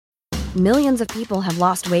Millions of people have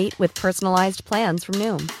lost weight with personalized plans from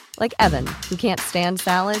Noom. Like Evan, who can't stand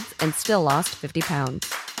salads and still lost 50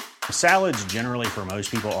 pounds. Salads generally for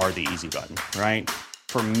most people are the easy button, right?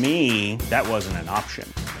 For me, that wasn't an option.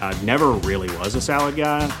 I never really was a salad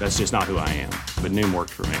guy. That's just not who I am. But Noom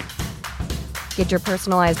worked for me. Get your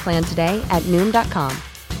personalized plan today at Noom.com.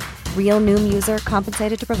 Real Noom user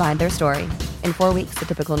compensated to provide their story. In 4 weeks, the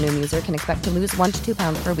typical Noom user can expect to lose 1 to 2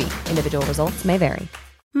 pounds per week. Individual results may vary.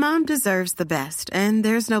 Mom deserves the best, and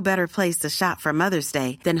there's no better place to shop for Mother's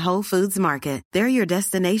Day than Whole Foods Market. They're your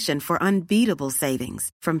destination for unbeatable savings,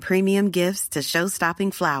 from premium gifts to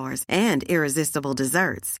show-stopping flowers and irresistible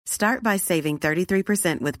desserts. Start by saving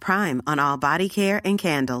 33% with Prime on all body care and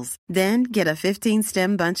candles. Then get a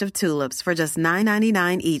 15-stem bunch of tulips for just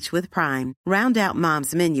 $9.99 each with Prime. Round out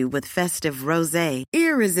Mom's menu with festive rosé,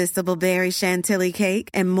 irresistible berry chantilly cake,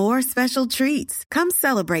 and more special treats. Come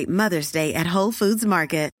celebrate Mother's Day at Whole Foods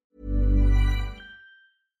Market.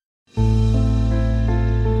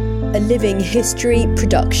 A Living History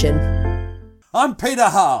production. I'm Peter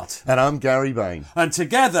Hart. And I'm Gary Bain. And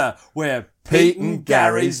together we're Pete and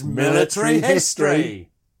Gary's Military History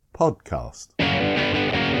Podcast.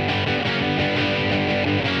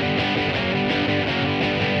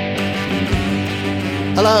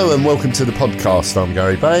 Hello and welcome to the podcast. I'm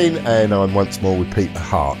Gary Bain and I'm once more with Peter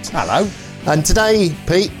Hart. Hello. And today,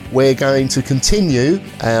 Pete, we're going to continue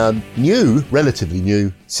our new, relatively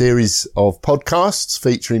new series of podcasts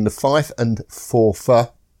featuring the Fife and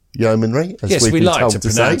Forfar Yeomanry. Yes, we like to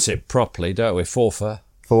pronounce it properly, don't we? Forfar.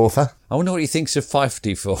 Forfar. I wonder what he thinks of Fife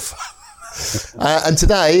de Forfar. And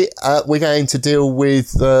today, we're going to deal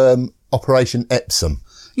with Operation Epsom.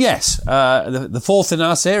 Yes, the fourth in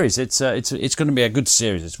our series. It's going to be a good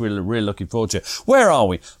series. It's really looking forward to it. Where are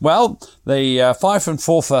we? Well, the Fife and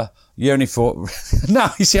Forfar Yeomanry. No,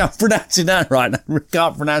 you see, I'm pronouncing that right. I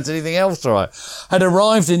can't pronounce anything else right. Had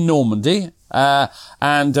arrived in Normandy,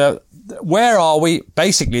 and where are we?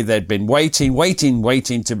 Basically, they'd been waiting for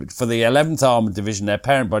the 11th Armoured Division, their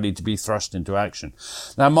parent body, to be thrust into action.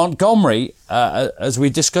 Now, Montgomery, as we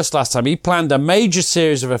discussed last time, he planned a major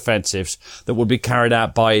series of offensives that would be carried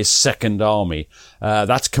out by his Second Army.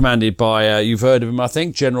 That's commanded by, you've heard of him, I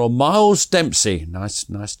think, General Miles Dempsey. Nice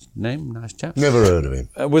name, nice chap. Never heard of him.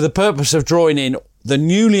 With the purpose of drawing in the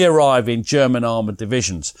newly arriving German armoured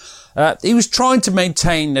divisions. He was trying to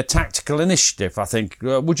maintain a tactical initiative, I think.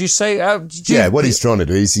 Would you say? What he's trying to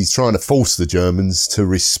do is he's trying to force the Germans to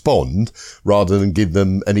respond rather than give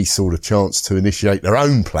them any sort of chance to initiate their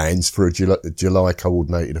own plans for a July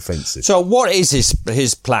coordinated offensive. So what is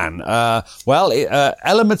his plan?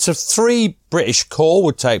 Elements of 3 British Corps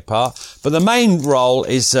would take part, but the main role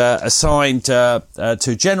is assigned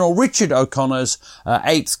to General Richard O'Connor's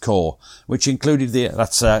 8th Corps, which includes the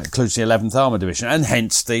 11th Armoured Division, and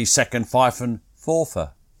hence the 2nd Fife and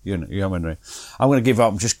Forfar Yeomanry. I'm going to give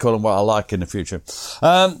up and just call them what I like in the future.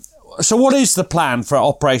 So what is the plan for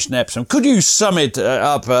Operation Epsom? Could you sum it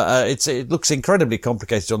up? It looks incredibly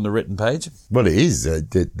complicated on the written page. Well, it is.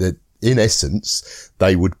 In essence,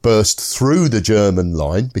 they would burst through the German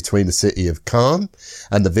line between the city of Caen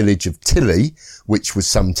and the village of Tilly, which was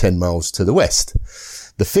some 10 miles to the west.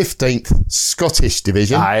 The 15th Scottish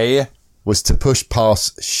Division was to push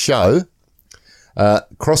past Sceaux,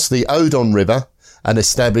 cross the Odon River and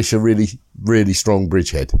establish a really, really strong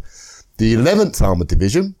bridgehead. The 11th Armoured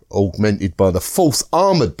Division, augmented by the 4th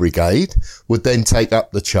Armoured Brigade, would then take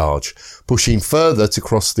up the charge, pushing further to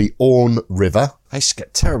cross the Orne River. I used to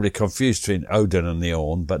get terribly confused between Odin and the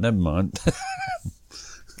Orne, but never mind.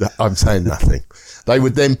 I'm saying nothing. They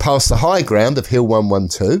would then pass the high ground of Hill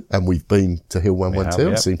 112, and we've been to Hill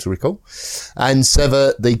 112, I seem to recall, and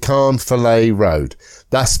sever the Caen-Falaise Road,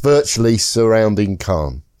 thus virtually surrounding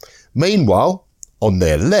Caen. Meanwhile, on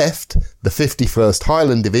their left, the 51st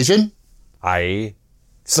Highland Division...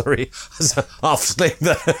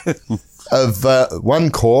 of one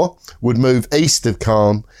corps would move east of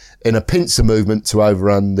Caen in a pincer movement to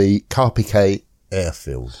overrun the Carpiquet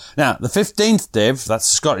airfield. Now, the 15th Div, that's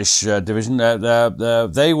the Scottish division,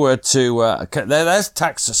 they were to, their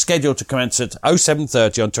attacks are scheduled to commence at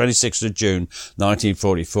 07:30 on 26th of June,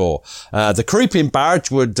 1944. The creeping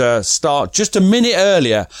barrage would start just a minute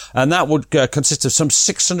earlier, and that would consist of some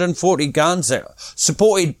 640 guns,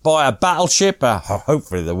 supported by a battleship,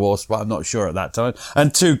 hopefully the Wasp, but I'm not sure at that time,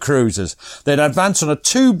 and 2 cruisers. They'd advance on a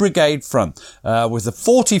 2-brigade front, with the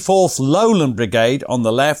 44th Lowland Brigade on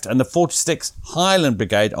the left and the 46th Highland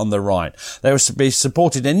Brigade on the right. They were to be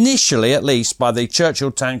supported initially, at least, by the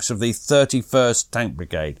Churchill tanks of the 31st Tank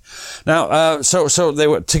Brigade. Now, so they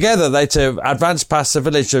were together. They to advance past the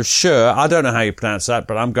village of Chur. I don't know how you pronounce that,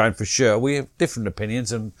 but I'm going for Chur. We have different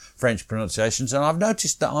opinions and French pronunciations, and I've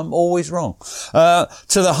noticed that I'm always wrong. To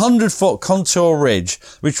the 100-foot contour ridge,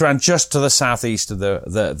 which ran just to the southeast of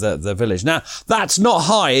the village. Now, that's not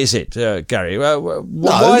high, is it, Gary?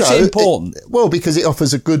 Why is it important? Well, because it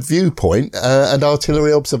offers a good viewpoint and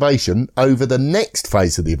artillery observation over the next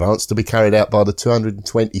phase of the advance to be carried out by the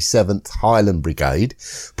 227th Highland Brigade,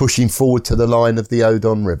 pushing forward to the line of the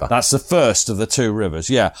Odon River. That's the first of the two rivers,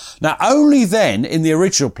 yeah. Now, only then, in the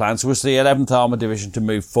original plans, was the 11th Armoured Division to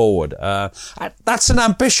move forward. That's an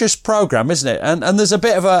ambitious programme, isn't it? And there's a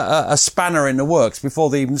bit of a spanner in the works before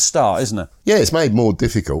they even start, isn't it? Yeah, it's made more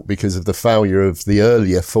difficult because of the failure of the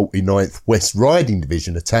earlier 49th West Riding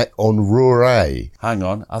Division attack on Rauray. Hang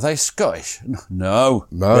on, are they Scottish? No.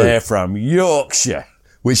 They're from Yorkshire.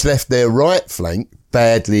 Which left their right flank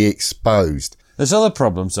badly exposed. There's other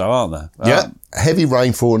problems though, aren't there? Yeah, heavy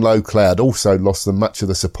rainfall and low cloud also lost them much of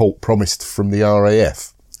the support promised from the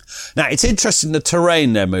RAF. Now, it's interesting the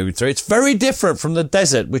terrain they're moving through. It's very different from the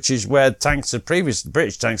desert, which is where the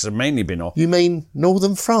British tanks have mainly been off. You mean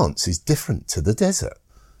northern France is different to the desert?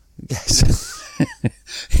 Yes.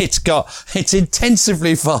 It's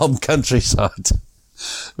intensively farmed countryside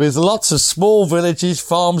with lots of small villages,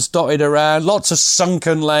 farms dotted around, lots of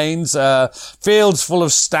sunken lanes, fields full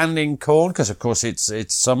of standing corn, because of course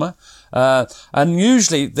it's summer. And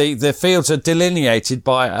usually the fields are delineated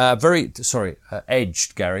by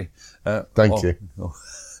edged, Gary. Thank you.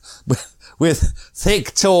 With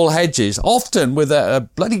thick, tall hedges, often with a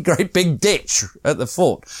bloody great big ditch at the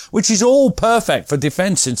foot, which is all perfect for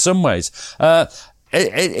defence in some ways.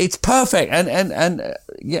 It's perfect, and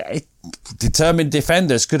determined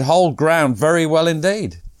defenders could hold ground very well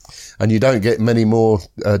indeed. And you don't get many more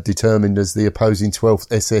determined as the opposing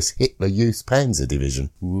 12th SS Hitler Youth Panzer Division.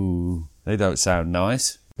 Ooh, they don't sound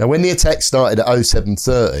nice. Now, when the attack started at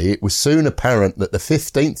 0730, it was soon apparent that the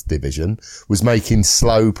 15th Division was making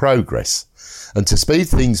slow progress. And to speed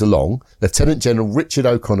things along, Lieutenant General Richard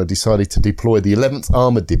O'Connor decided to deploy the 11th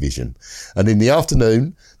Armoured Division. And in the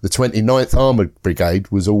afternoon, the 29th Armoured Brigade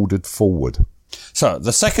was ordered forward. So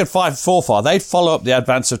the 2nd 545, they'd follow up the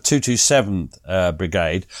advance of 227th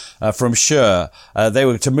Brigade from Chur. They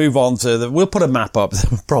were to move on to we'll put a map up,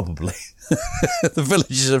 probably. The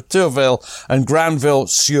villages of Tourville and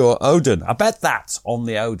Granville-sur-Odon. I bet that's on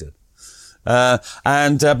the Odon.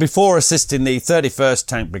 And before assisting the 31st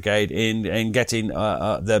Tank Brigade in getting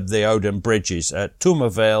the Odon bridges at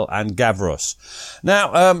Tourville and Gavros.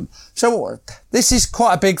 Now, so this is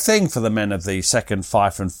quite a big thing for the men of the 2nd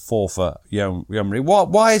Fife and 4th Yeomanry.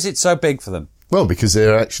 Why is it so big for them? Well, because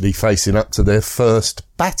they're actually facing up to their first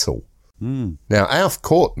battle. Now, Alf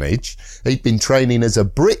Courtnidge, he'd been training as a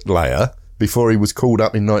bricklayer before he was called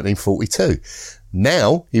up in 1942.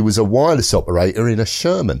 Now he was a wireless operator in a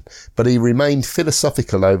Sherman, but he remained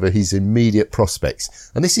philosophical over his immediate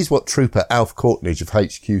prospects. And this is what Trooper Alf Courtnidge of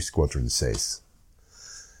HQ Squadron says.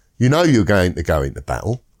 You know you're going to go into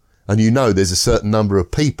battle, and you know there's a certain number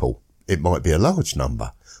of people, it might be a large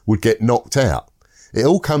number, would get knocked out. It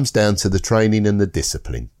all comes down to the training and the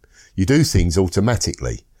discipline. You do things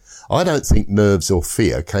automatically. I don't think nerves or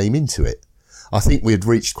fear came into it. I think we had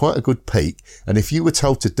reached quite a good peak, and if you were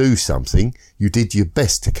told to do something, you did your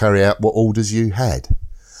best to carry out what orders you had.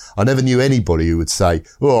 I never knew anybody who would say,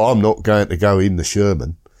 "Oh, I'm not going to go in the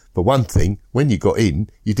Sherman." But one thing, when you got in,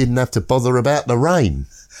 you didn't have to bother about the rain.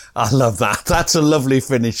 I love that. That's a lovely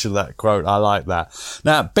finish of that quote. I like that.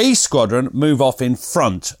 Now, B Squadron move off in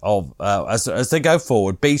front of, as they go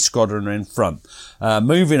forward, B Squadron are in front,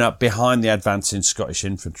 moving up behind the advancing Scottish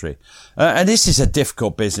infantry. And this is a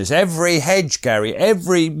difficult business. Every hedge, Gary,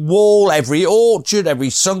 every wall, every orchard, every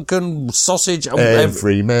sunken sausage.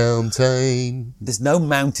 Every mountain. There's no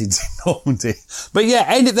mountains in Normandy. But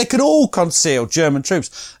yeah, they could all conceal German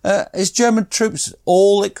troops. Is German troops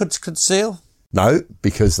all it could conceal? No,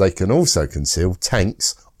 because they can also conceal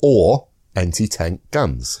tanks or anti-tank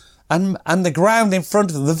guns. And the ground in front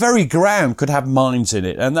of them, the very ground could have mines in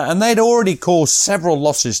it. And they'd already caused several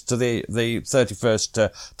losses to the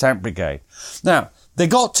 31st Tank Brigade. Now, they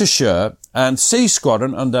got to Chur, and C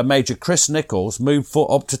Squadron under Major Chris Nichols moved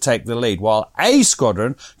up to take the lead, while A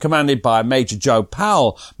Squadron, commanded by Major Joe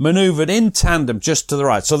Powell, manoeuvred in tandem just to the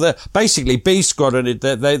right. So basically B Squadron,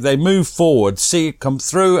 they move forward, C come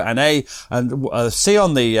through, and A and C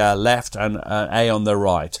on the left and A on the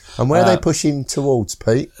right. And where are they pushing towards,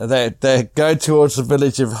 Pete? They're going towards the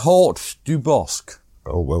village of Haut du Bosc.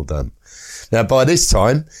 Oh, well done. Now, by this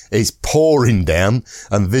time, it's pouring down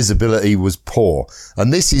and visibility was poor.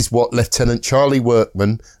 And this is what Lieutenant Charlie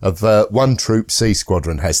Workman of 1 Troop C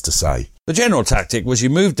Squadron has to say. The general tactic was you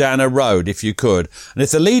moved down a road if you could, and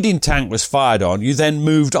if the leading tank was fired on, you then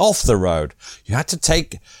moved off the road. You had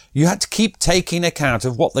to keep taking account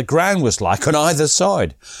of what the ground was like on either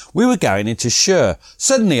side. We were going into Sure.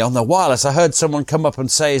 Suddenly on the wireless I heard someone come up and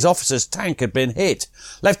say his officer's tank had been hit.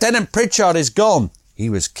 Lieutenant Pritchard is gone. He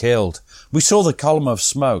was killed. We saw the column of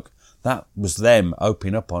smoke. That was them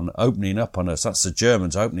opening up on us. That's the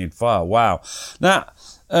Germans opening fire. Wow. Now,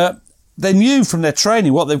 they knew from their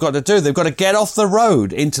training what they've got to do. They've got to get off the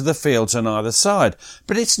road into the fields on either side.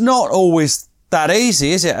 But it's not always that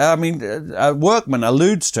easy, is it? I mean, Workman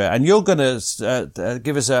alludes to it, and you're going to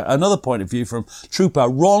give us another point of view from Trooper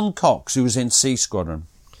Ron Cox, who was in C Squadron.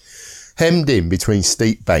 Hemmed in between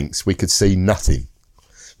steep banks, we could see nothing.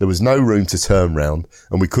 There was no room to turn round,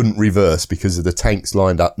 and we couldn't reverse because of the tanks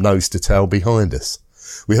lined up nose to tail behind us.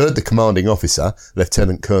 We heard the commanding officer,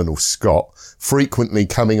 Lieutenant Colonel Scott, frequently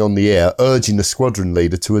coming on the air urging the squadron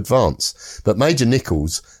leader to advance, but Major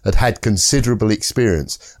Nichols had considerable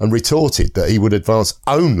experience and retorted that he would advance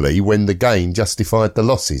only when the gain justified the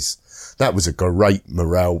losses. That was a great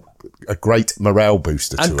morale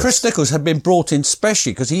booster to us. And Chris Nichols had been brought in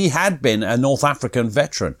specially because he had been a North African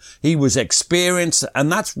veteran. He was experienced,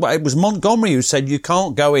 and that's why it was Montgomery who said you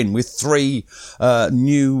can't go in with 3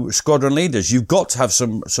 new squadron leaders. You've got to have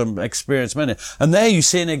some experienced men. And there you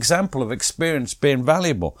see an example of experience being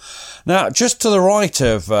valuable. Now, just to the right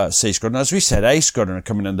of C Squadron, as we said, A Squadron are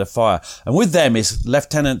coming under fire, and with them is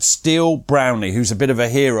Lieutenant Steele Brownlee, who's a bit of a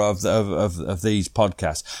hero of these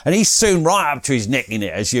podcasts, and he's soon right up to his neck in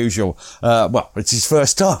it as usual. Well, it's his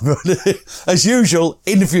first time, as usual,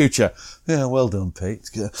 in the future. Yeah, well done, Pete.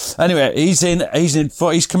 Anyway,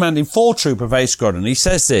 he's commanding 4 Troop of A Squadron. He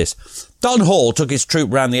says this: Don Hall took his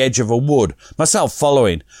troop round the edge of a wood, myself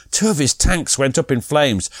following. 2 of his tanks went up in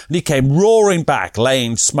flames, and he came roaring back,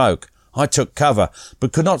 laying smoke. I took cover,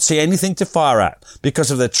 but could not see anything to fire at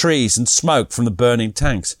because of the trees and smoke from the burning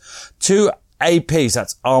tanks. 2 APs,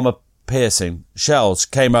 that's armour piercing shells,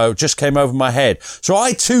 just came over my head, so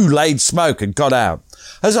I too laid smoke and got out.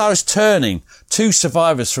 As I was turning, 2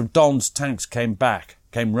 survivors from Don's tanks came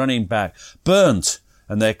running back, burnt,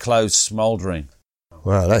 and their clothes smouldering.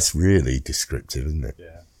 Wow, that's really descriptive, isn't it?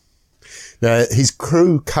 Yeah. Now, his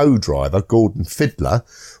crew co-driver, Gordon Fiddler,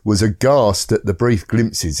 was aghast at the brief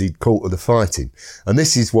glimpses he'd caught of the fighting, and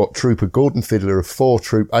this is what Trooper Gordon Fiddler of 4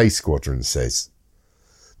 Troop A Squadron says.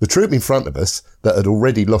 The troop in front of us that had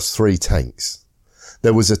already lost 3 tanks.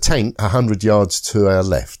 There was a tank 100 yards to our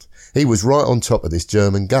left. He was right on top of this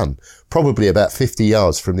German gun, probably about 50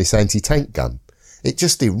 yards from this anti-tank gun. It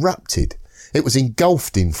just erupted. It was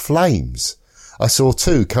engulfed in flames. I saw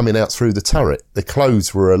 2 coming out through the turret. Their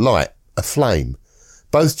clothes were alight, aflame.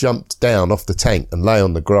 Both jumped down off the tank and lay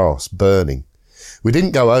on the grass, burning. We didn't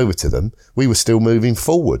go over to them. We were still moving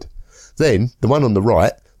forward. Then, the one on the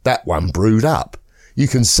right, that one brewed up. You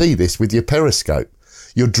can see this with your periscope.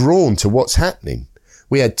 You're drawn to what's happening.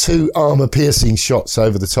 We had 2 armour-piercing shots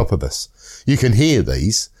over the top of us. You can hear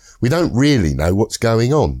these. We don't really know what's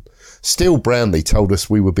going on. Steele Brownlee told us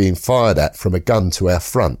we were being fired at from a gun to our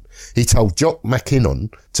front. He told Jock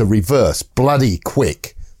McKinnon to reverse bloody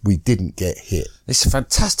quick. We didn't get hit. It's a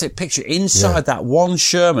fantastic picture inside that one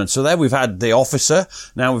Sherman. So there we've had the officer.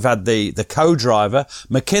 Now we've had the co-driver.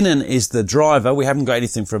 McKinnon is the driver. We haven't got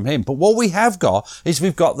anything from him. But what we have got is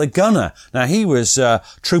we've got the gunner. Now he was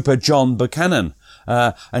Trooper John Buchanan.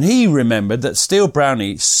 And he remembered that Steele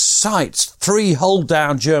Brownlee sights 3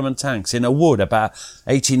 hull-down German tanks in a wood about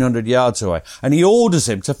 1,800 yards away. And he orders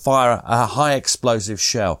him to fire a high-explosive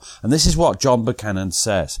shell. And this is what John Buchanan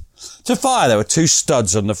says. To fire, there were 2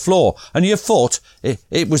 studs on the floor, and you thought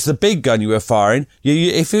it was the big gun you were firing.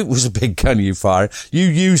 If it was a big gun you fired, you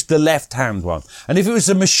used the left-hand one. And if it was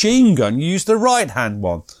a machine gun, you used the right-hand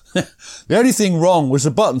one. The only thing wrong was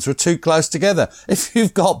the buttons were too close together. If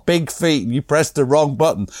you've got big feet and you pressed the wrong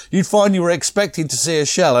button, you'd find you were expecting to see a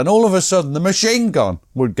shell, and all of a sudden the machine gun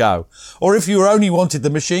would go. Or if you only wanted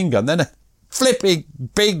the machine gun, then a flipping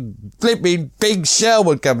big shell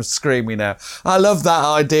would come screaming out. I love that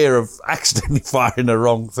idea of accidentally firing the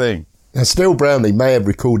wrong thing. Now, Steele Brownlee may have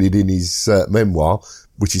recorded in his memoir,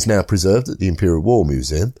 which is now preserved at the Imperial War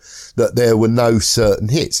Museum, that there were no certain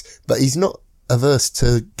hits, but he's not averse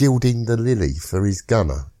to gilding the lily for his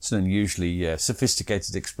gunner. It's an unusually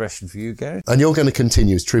sophisticated expression for you, Gary. And you're going to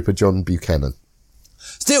continue as Trooper John Buchanan.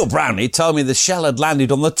 Still, Brownie told me the shell had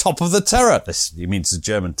landed on the top of the turret. This, he means the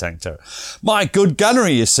German tank turret. My good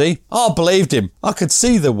gunnery, you see. I believed him. I could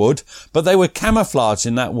see the wood, but they were camouflaged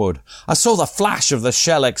in that wood. I saw the flash of the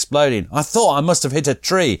shell exploding. I thought I must have hit a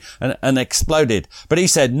tree and exploded, but he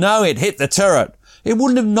said, no, it hit the turret. It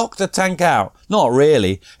wouldn't have knocked the tank out. Not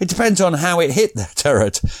really. It depends on how it hit the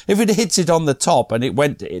turret. If it hits it on the top and it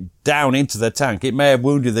went down into the tank, it may have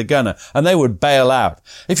wounded the gunner and they would bail out.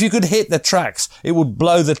 If you could hit the tracks, it would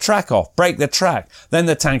blow the track off, break the track. Then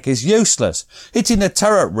the tank is useless. Hitting the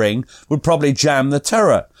turret ring would probably jam the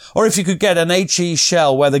turret. Or if you could get an HE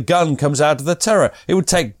shell where the gun comes out of the turret, it would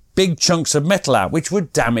take big chunks of metal out, which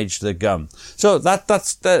would damage the gun. So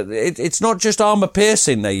it's not just armour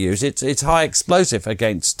piercing they use, it's high explosive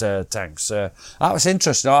against tanks. That was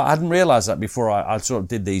interesting. I hadn't realised that before I sort of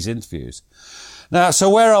did these interviews. Now, so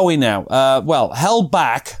where are we now? Well, held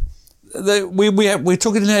back. We're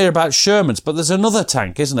talking here about Shermans, but there's another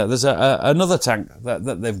tank, isn't it? There's another tank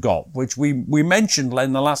that they've got, which we mentioned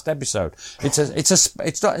in the last episode. It's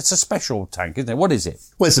a special tank, isn't it? What is it?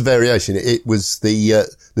 Well, it's a variation. It was the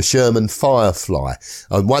Sherman Firefly,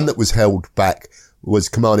 and one that was held back was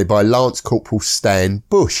commanded by Lance Corporal Stan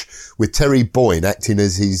Bush, with Terry Boyne acting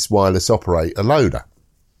as his wireless operator loader.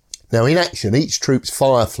 Now, in action, each troop's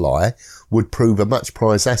Firefly would prove a much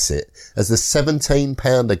prized asset, as the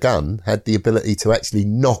 17-pounder gun had the ability to actually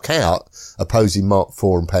knock out opposing Mark IV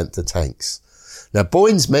and Panther tanks. Now,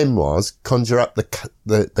 Boyne's memoirs conjure up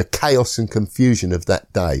the chaos and confusion of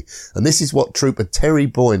that day, and this is what Trooper Terry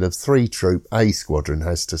Boyne of 3 Troop A Squadron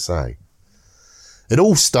has to say. It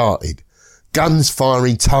all started. Guns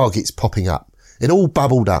firing, targets popping up. It all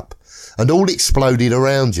bubbled up, and all exploded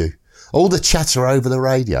around you. All the chatter over the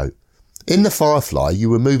radio. In the Firefly,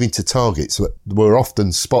 you were moving to targets that were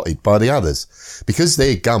often spotted by the others. Because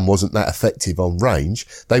their gun wasn't that effective on range,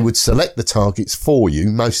 they would select the targets for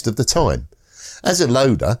you most of the time. As a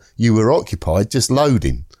loader, you were occupied just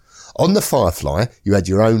loading. On the Firefly, you had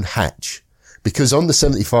your own hatch. Because on the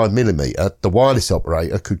 75mm, the wireless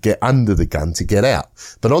operator could get under the gun to get out.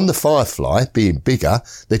 But on the Firefly, being bigger,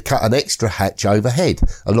 they'd cut an extra hatch overhead,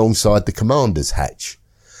 alongside the commander's hatch.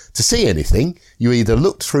 To see anything, you either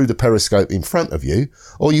looked through the periscope in front of you,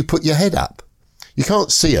 or you put your head up. You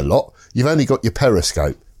can't see a lot, you've only got your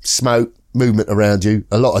periscope. Smoke, movement around you,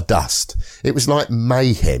 a lot of dust. It was like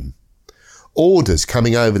mayhem. Orders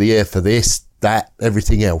coming over the air for this, that,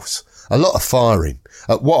 everything else. A lot of firing,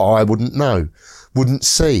 at what I wouldn't know, wouldn't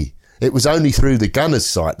see. It was only through the gunner's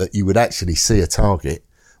sight that you would actually see a target.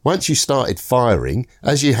 Once you started firing,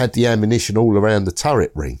 as you had the ammunition all around the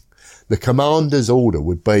turret ring, the commander's order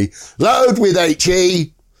would be, load with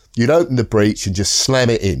HE! You'd open the breech and just slam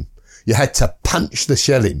it in. You had to punch the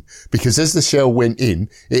shell in, because as the shell went in,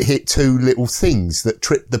 it hit 2 little things that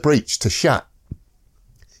tripped the breech to shut.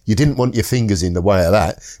 You didn't want your fingers in the way of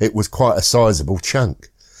that. It was quite a sizable chunk.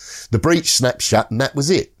 The breech snapped shut and that was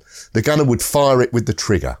it. The gunner would fire it with the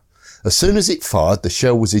trigger. As soon as it fired, the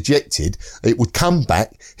shell was ejected. It would come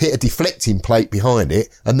back, hit a deflecting plate behind it,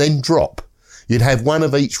 and then drop. You'd have one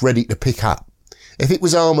of each ready to pick up. If it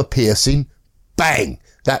was armour piercing, bang,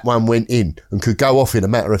 that one went in and could go off in a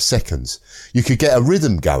matter of seconds. You could get a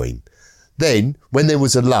rhythm going. Then, when there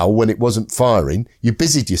was a lull, when it wasn't firing, you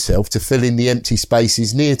busied yourself to fill in the empty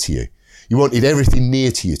spaces near to you. You wanted everything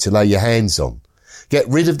near to you to lay your hands on. Get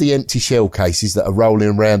rid of the empty shell cases that are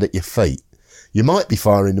rolling around at your feet. You might be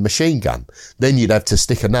firing the machine gun. Then you'd have to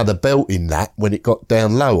stick another belt in that when it got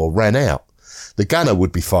down low or ran out. The gunner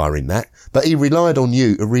would be firing that, but he relied on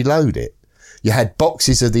you to reload it. You had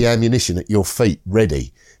boxes of the ammunition at your feet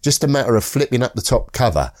ready. Just a matter of flipping up the top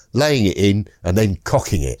cover, laying it in, and then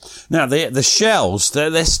cocking it. Now, the shells,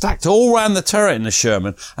 they're stacked all around the turret in the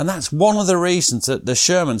Sherman, and that's one of the reasons that the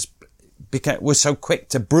Shermans were so quick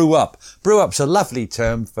to brew up. Brew up's a lovely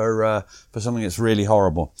term for something that's really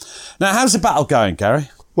horrible. Now, how's the battle going, Gary?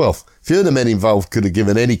 Well, few of the men involved could have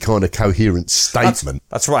given any kind of coherent statement.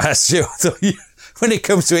 That's why I asked you. I thought when it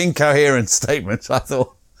comes to incoherent statements, I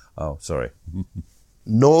thought, oh, sorry.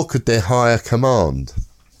 Nor could their higher command.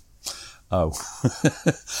 Oh.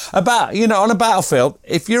 On a battlefield,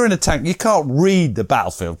 if you're in a tank, you can't read the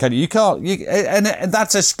battlefield, can you? And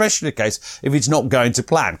that's especially the case if it's not going to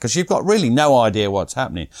plan, because you've got really no idea what's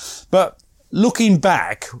happening. But looking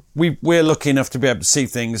back, we're lucky enough to be able to see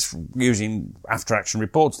things using after-action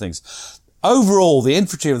reports things. Overall, the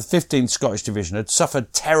infantry of the 15th Scottish Division had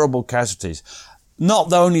suffered terrible casualties.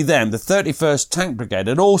 Not only them, the 31st Tank Brigade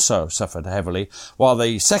had also suffered heavily, while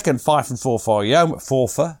the 2nd Fife and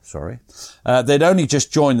Forfer, they'd only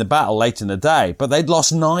just joined the battle late in the day, but they'd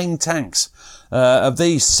lost 9 tanks. Of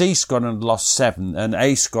these, C Squadron had lost 7, and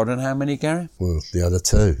A Squadron, how many, Gary? Well, the other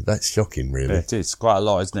 2. That's shocking, really. It is quite a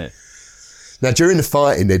lot, isn't it? Now, during the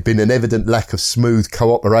fighting, there'd been an evident lack of smooth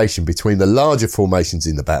cooperation between the larger formations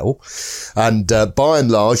in the battle, and by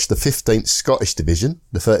and large, the 15th Scottish Division,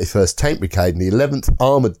 the 31st Tank Brigade, and the 11th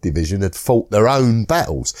Armoured Division had fought their own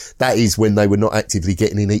battles. That is, when they were not actively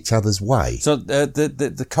getting in each other's way. So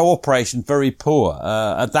the cooperation very poor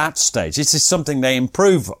at that stage. This is something they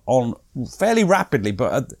improve on fairly rapidly,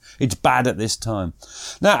 but it's bad at this time.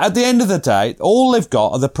 Now, at the end of the day, all they've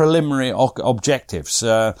got are the preliminary objectives,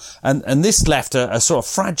 and this left a sort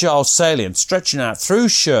of fragile salient stretching out through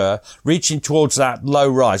Sure, reaching towards that low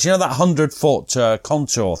rise. You know, that 100-foot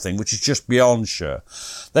contour thing, which is just beyond Sure.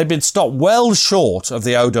 They've been stopped well short of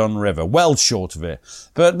the Odon River, well short of it.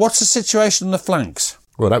 But what's the situation on the flanks?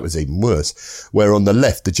 Well, that was even worse, where on the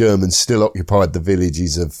left, the Germans still occupied the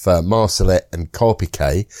villages of Marcelette and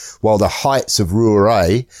Corpiquet, while the heights of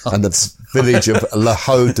Roueré and the village of La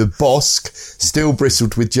Haut de Bosque still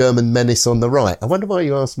bristled with German menace on the right. I wonder why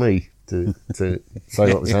you asked me to say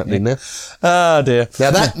what was happening there. Ah, dear.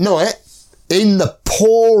 Now, that night, in the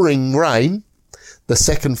pouring rain, the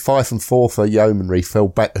 2nd Fife and Forfer Yeomanry fell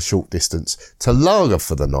back a short distance to lager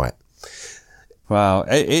for the night. Wow.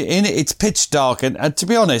 It's pitch dark, and to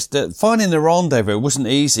be honest, finding the rendezvous wasn't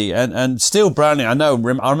easy, and still Browning,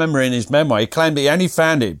 I remember in his memoir, he claimed that he only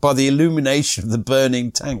found it by the illumination of the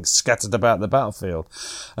burning tanks scattered about the battlefield.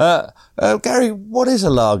 Gary, what is a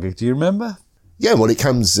lager? Do you remember? Yeah, well, it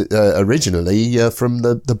comes originally from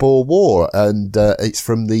the Boer War, and it's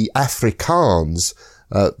from the Afrikaans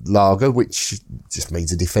lager, which just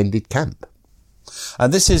means a defended camp.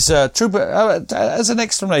 And this is Trooper, as an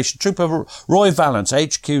explanation, Trooper Roy Valance,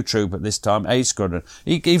 HQ Troop at this time, A Squadron.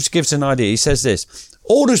 He gives an idea. He says this: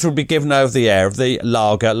 orders would be given over the air of the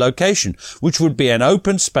lager location, which would be an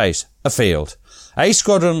open space, a field. A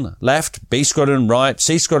Squadron left, B Squadron right,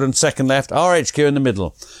 C Squadron second left, RHQ in the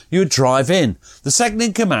middle. You would drive in. The second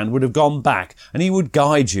in command would have gone back, and he would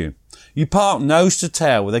guide you. You park nose to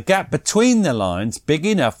tail with a gap between the lines big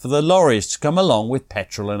enough for the lorries to come along with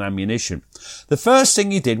petrol and ammunition. The first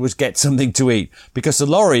thing you did was get something to eat, because the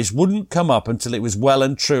lorries wouldn't come up until it was well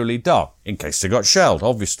and truly dark, in case they got shelled,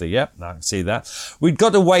 obviously. Yep, I can see that. We'd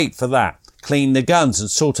got to wait for that, clean the guns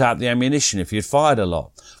and sort out the ammunition if you'd fired a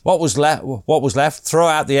lot. What was left, throw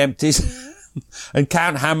out the empties and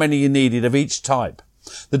count how many you needed of each type.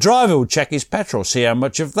 The driver would check his petrol, see how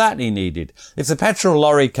much of that he needed. If the petrol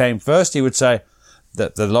lorry came first, he would say,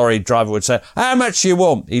 the lorry driver would say, how much you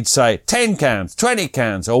want? He'd say, 10 cans, 20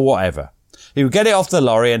 cans, or whatever. He would get it off the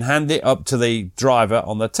lorry and hand it up to the driver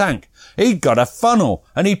on the tank. He'd got a funnel,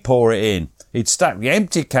 and he'd pour it in. He'd stack the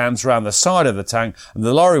empty cans round the side of the tank, and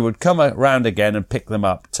the lorry would come around again and pick them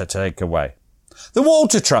up to take away. The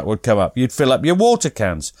water truck would come up. You'd fill up your water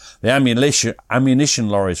cans. The ammunition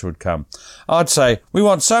lorries would come. I'd say, we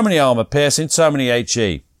want so many armour-piercing, so many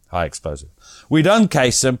HE, high explosive. We'd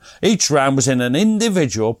uncase them. Each round was in an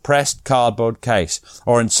individual pressed cardboard case,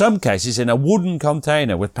 or in some cases in a wooden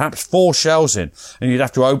container with perhaps 4 shells in, and you'd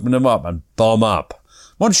have to open them up and bomb up.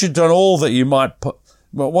 Once you'd done all that, you might put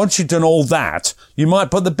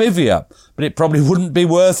the bivvy up, but it probably wouldn't be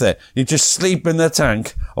worth it. You'd just sleep in the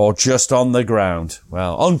tank or just on the ground.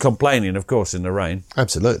 Well, uncomplaining, of course, in the rain.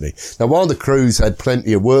 Absolutely. Now, while the crews had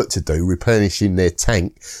plenty of work to do replenishing their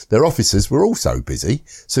tank, their officers were also busy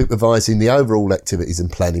supervising the overall activities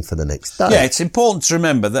and planning for the next day. Yeah, it's important to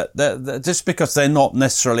remember that just because they're not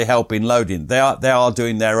necessarily helping loading, they are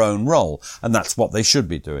doing their own role, and that's what they should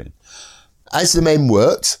be doing. As the men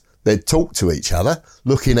worked, they'd talk to each other,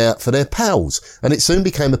 looking out for their pals, and it soon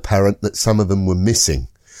became apparent that some of them were missing.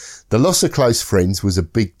 The loss of close friends was a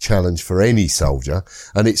big challenge for any soldier,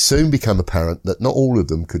 and it soon became apparent that not all of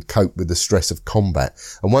them could cope with the stress of combat.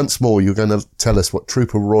 And once more, you're going to tell us what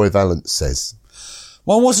Trooper Roy Valance says.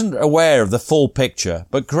 One wasn't aware of the full picture,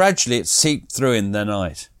 but gradually it seeped through in the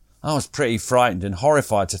night. I was pretty frightened and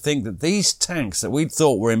horrified to think that these tanks that we'd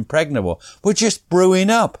thought were impregnable were just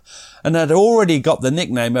brewing up, and had already got the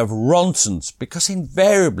nickname of Ronsons, because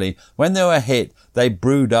invariably, when they were hit, they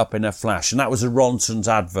brewed up in a flash, and that was a Ronsons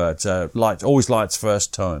advert, always lights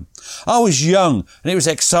first time. I was young, and it was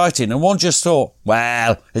exciting, and one just thought,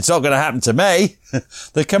 well, it's not going to happen to me.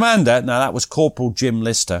 The commander, now that was Corporal Jim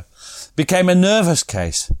Lister, became a nervous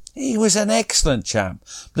case. He was an excellent chap,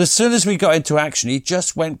 but as soon as we got into action, he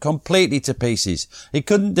just went completely to pieces. He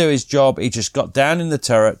couldn't do his job, he just got down in the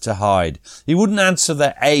turret to hide. He wouldn't answer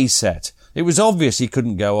the A set. It was obvious he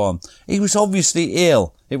couldn't go on. He was obviously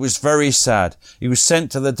ill. It was very sad. He was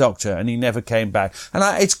sent to the doctor and he never came back. And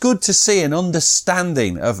it's good to see an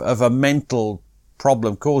understanding of a mental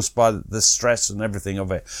problem caused by the stress and everything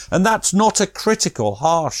of it. And that's not a critical,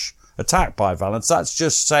 harsh attack by Valance. That's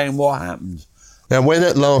just saying what happened. Now, when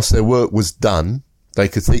at last their work was done, they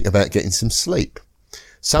could think about getting some sleep.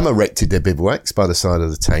 Some erected their bivouacs by the side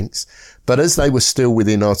of the tanks, but as they were still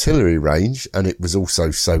within artillery range and it was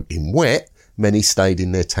also soaking wet, many stayed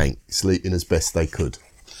in their tank, sleeping as best they could.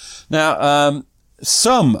 Now,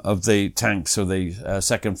 some of the tanks of the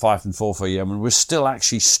 2nd, 5th and 4th Yeoman were still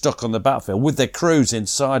actually stuck on the battlefield with their crews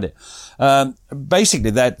inside it.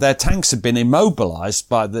 Basically, their tanks had been immobilised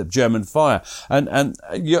by the German fire. And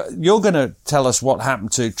you're going to tell us what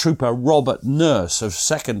happened to Trooper Robert Nurse of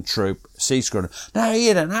 2nd Troop Sea Squadron. Now, he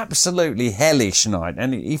had an absolutely hellish night,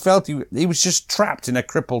 and he felt he was just trapped in a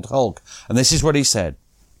crippled hulk. And this is what he said.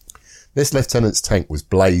 This lieutenant's tank was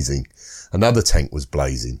blazing. Another tank was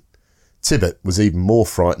blazing. Tibbet was even more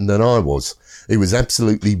frightened than I was. He was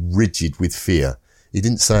absolutely rigid with fear. He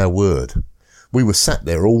didn't say a word. We were sat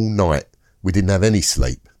there all night. We didn't have any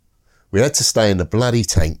sleep. We had to stay in the bloody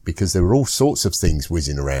tank because there were all sorts of things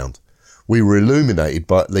whizzing around. We were illuminated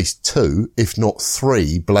by at least 2, if not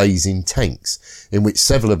 3, blazing tanks, in which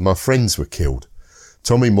several of my friends were killed.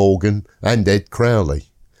 Tommy Morgan and Ed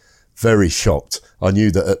Crowley. Very shocked, I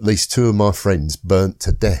knew that at least 2 of my friends burnt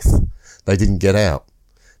to death. They didn't get out.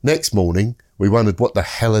 Next morning, we wondered what the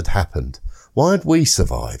hell had happened. Why had we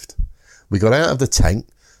survived? We got out of the tank.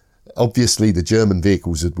 Obviously, the German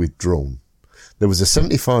vehicles had withdrawn. There was a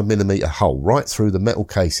 75mm hole right through the metal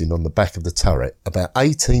casing on the back of the turret, about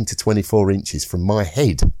 18 to 24 inches from my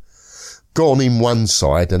head. Gone in one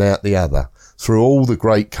side and out the other, through all the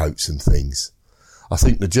greatcoats and things. I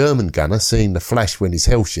think the German gunner, seeing the flash when his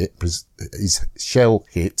shell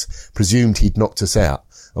hit, presumed he'd knocked us out,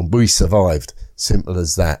 and we survived. Simple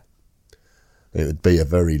as that. It would be a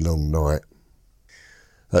very long night.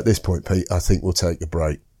 At this point, Pete, I think we'll take a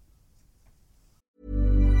break.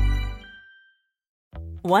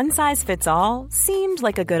 One size fits all seemed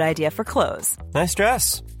like a good idea for clothes. Nice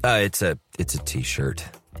dress. It's a t-shirt.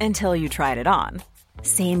 Until you tried it on.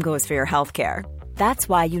 Same goes for your healthcare. That's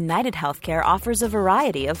why United Healthcare offers a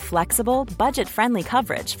variety of flexible, budget-friendly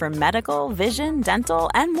coverage for medical, vision, dental,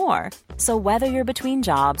 and more. So whether you're between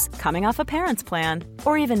jobs, coming off a parent's plan,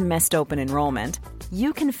 or even missed open enrollment,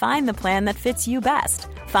 you can find the plan that fits you best.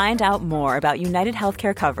 Find out more about United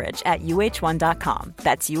Healthcare coverage at UH1.com.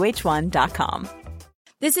 That's UH1.com.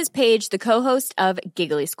 This is Paige, the co-host of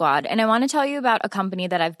Giggly Squad, and I want to tell you about a company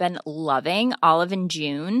that I've been loving, Olive &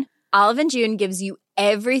 June. Olive & June gives you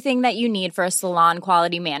everything that you need for a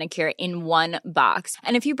salon-quality manicure in one box.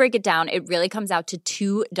 And if you break it down, it really comes out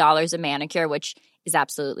to $2 a manicure, which is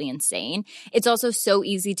absolutely insane. It's also so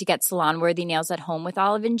easy to get salon-worthy nails at home with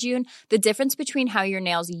Olive & June. The difference between how your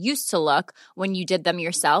nails used to look when you did them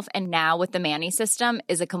yourself and now with the Mani system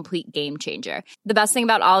is a complete game changer. The best thing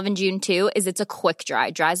about Olive & June, too, is it's a quick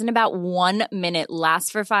dry. Dries in about 1 minute,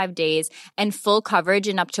 lasts for 5 days, and full coverage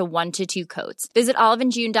in up to 1 to 2 coats. Visit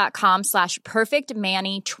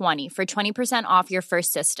oliveandjune.com/perfectmani20 for 20% off your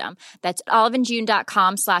first system. That's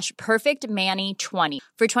oliveandjune.com/perfectmani20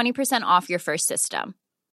 for 20% off your first system.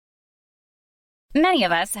 Many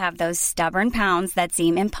of us have those stubborn pounds that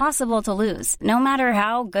seem impossible to lose, no matter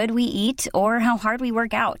how good we eat or how hard we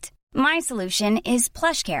work out. My solution is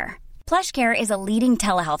PlushCare. PlushCare is a leading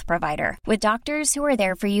telehealth provider with doctors who are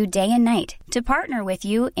there for you day and night to partner with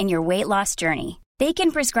you in your weight loss journey. They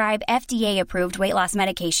can prescribe FDA-approved weight loss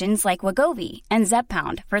medications like Wegovy and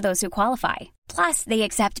Zepbound for those who qualify. Plus, they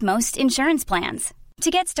accept most insurance plans. To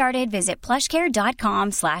get started, visit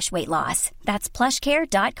plushcare.com/weightloss. That's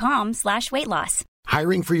plushcare.com/weightloss.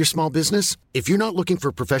 Hiring for your small business? If you're not looking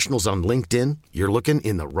for professionals on LinkedIn, you're looking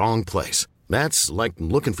in the wrong place. That's like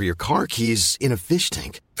looking for your car keys in a fish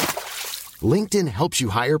tank. LinkedIn helps you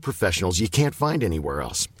hire professionals you can't find anywhere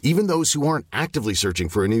else, even those who aren't actively searching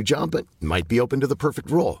for a new job but might be open to the perfect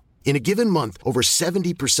role. In a given month, over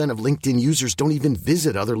 70% of LinkedIn users don't even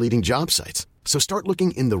visit other leading job sites. So start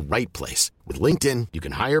looking in the right place. With LinkedIn, you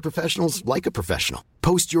can hire professionals like a professional.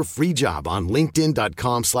 Post your free job on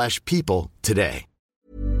linkedin.com/people today.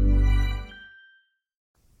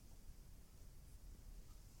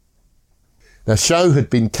 Now, Sho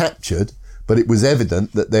had been captured, but it was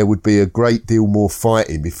evident that there would be a great deal more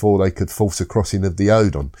fighting before they could force a crossing of the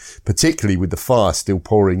Odon, particularly with the fire still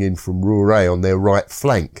pouring in from Roueré on their right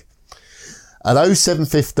flank. At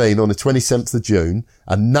 07:15 on the 27th of June,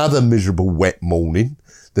 another miserable wet morning,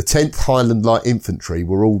 the 10th Highland Light Infantry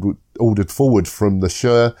were ordered forward from the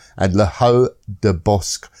Cher and Le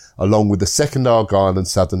Haut-de-Bosque, along with the 2nd Argyll and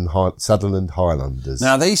Sutherland Highlanders.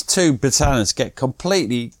 Now, these two battalions get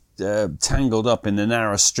completely tangled up in the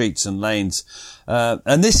narrow streets and lanes,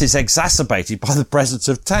 and this is exacerbated by the presence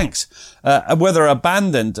of tanks, whether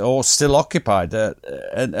abandoned or still occupied.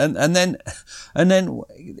 And then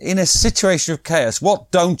in a situation of chaos,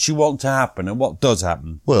 what don't you want to happen, and what does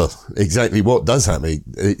happen? Well, exactly what does happen.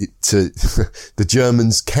 The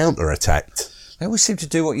Germans counterattacked. They always seem to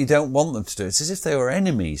do what you don't want them to do. It's as if they were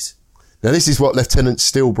enemies. Now, this is what Lieutenant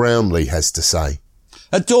Steele Brownlee has to say.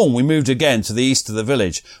 At dawn, we moved again to the east of the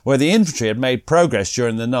village, where the infantry had made progress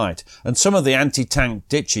during the night, and some of the anti-tank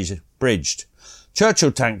ditches bridged.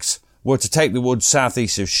 Churchill tanks were to take the woods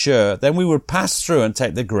southeast of Cher, then we would pass through and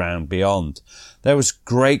take the ground beyond. There was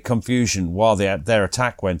great confusion while their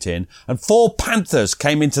attack went in, and 4 Panthers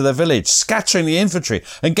came into the village, scattering the infantry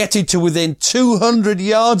and getting to within 200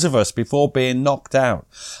 yards of us before being knocked out.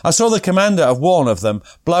 I saw the commander of one of them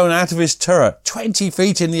blown out of his turret 20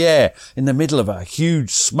 feet in the air in the middle of a huge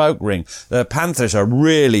smoke ring. The Panthers are a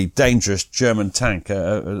really dangerous German tank,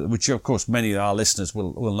 which of course many of our listeners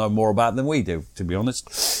will know more about than we do, to be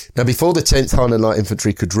honest. Now, before the 10th Highland Light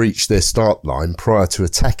Infantry could reach their start line prior to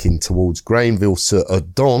attacking towards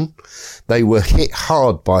Grainville-sur-Odon, they were hit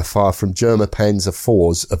hard by fire from German Panzer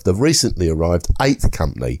IVs of the recently arrived 8th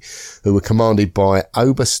Company, who were commanded by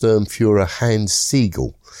Obersturmführer Hans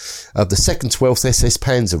Siegel of the 2nd 12th SS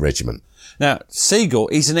Panzer Regiment. Now, Siegel,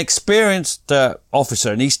 he's an experienced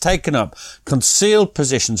officer, and he's taken up concealed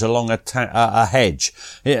positions along a hedge,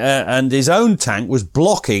 and his own tank was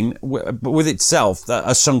blocking with itself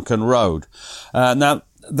a sunken road. Now,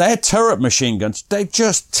 their turret machine guns, they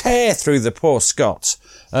just tear through the poor Scots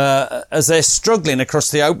as they're struggling across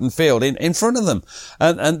the open field in front of them.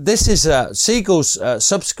 And this is Siegel's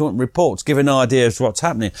subsequent reports give an idea of what's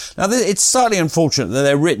happening. Now, it's slightly unfortunate that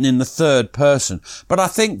they're written in the third person, but I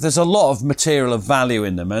think there's a lot of material of value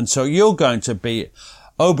in them. And so you're going to be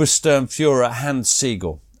Obersturmführer Hans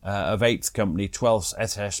Siegel of 8th Company, 12th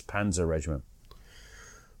SS Panzer Regiment.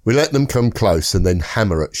 We let them come close and then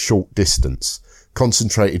hammer at short distance.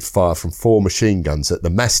 Concentrated fire from 4 machine guns at the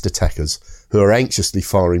massed attackers, who are anxiously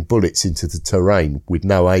firing bullets into the terrain with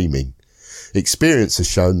no aiming. Experience has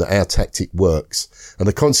shown that our tactic works, and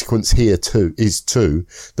the consequence here is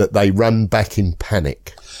that they run back in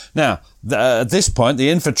panic. Now, at this point, the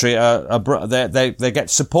infantry they get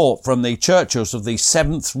support from the Churchills of the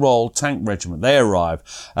 7th Royal Tank Regiment. They arrive.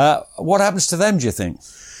 What happens to them, do you think?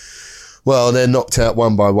 Well, they're knocked out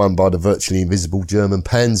one by one by the virtually invisible German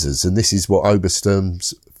panzers, and this is what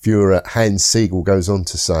Obersturmführer Hans Siegel goes on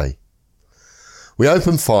to say. We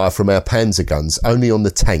opened fire from our panzer guns only on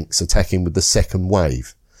the tanks attacking with the second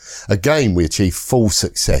wave. Again, we achieved full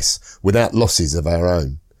success without losses of our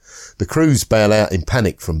own. The crews bail out in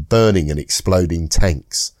panic from burning and exploding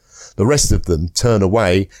tanks. The rest of them turn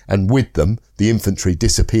away, and with them, the infantry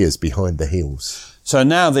disappears behind the hills. So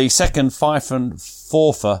now the 2nd Fife and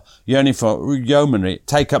 4th Yeomanry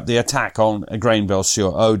take up the attack on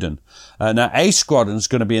Grainville-sur-Odon. Now A Squadron's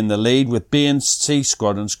going to be in the lead, with B and C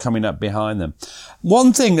Squadrons coming up behind them.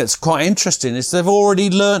 One thing that's quite interesting is they've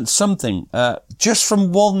already learnt something just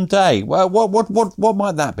from one day. Well, what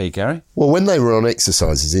might that be, Gary? Well, when they were on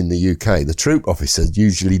exercises in the UK, the troop officer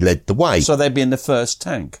usually led the way. So they'd be in the first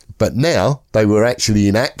tank. But now they were actually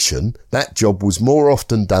in action. That job was more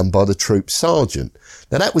often done by the troop sergeant.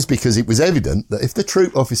 Now, that was because it was evident that if the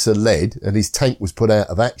troop officer led and his tank was put out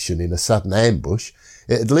of action in a sudden ambush,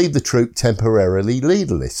 it'd leave the troop temporarily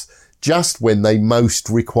leaderless, just when they most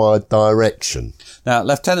required direction. Now,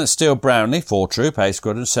 Lieutenant Steele Brownlee, 4 Troop A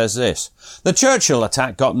Squadron, says this: the Churchill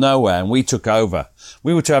attack got nowhere and we took over.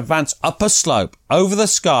 We were to advance up a slope, over the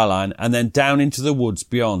skyline, and then down into the woods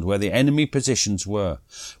beyond where the enemy positions were.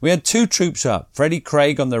 We had 2 troops up, Freddie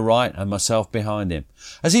Craig on the right and myself behind him.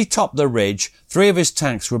 As he topped the ridge, 3 of his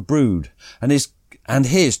tanks were brewed, and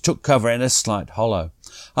his took cover in a slight hollow.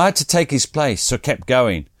 I had to take his place, so kept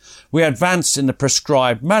going. We advanced in the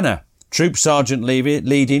prescribed manner, Troop Sergeant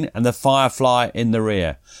leading and the Firefly in the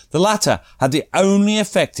rear. The latter had the only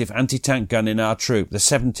effective anti-tank gun in our troop, the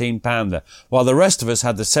 17-pounder, while the rest of us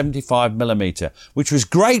had the 75mm, which was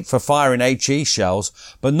great for firing HE shells,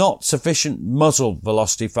 but not sufficient muzzle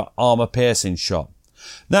velocity for armour-piercing shot.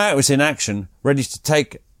 Now it was in action, ready to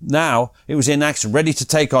take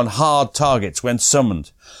on hard targets when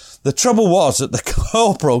summoned. The trouble was that the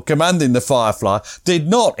corporal commanding the Firefly did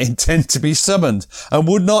not intend to be summoned and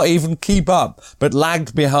would not even keep up, but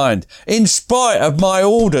lagged behind, in spite of my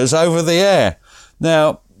orders over the air.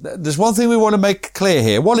 Now, there's one thing we want to make clear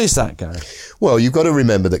here. What is that, Gary? Well, you've got to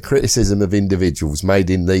remember that criticism of individuals made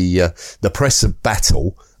in the press of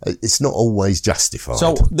battle, it's not always justified.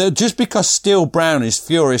 So just because Steele Brown is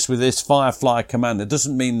furious with this Firefly commander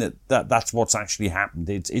doesn't mean that's what's actually happened.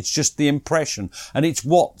 It's just the impression, and it's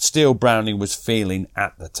what Steele Browning was feeling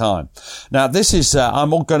at the time. Now, this is, I'm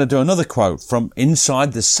going to do another quote from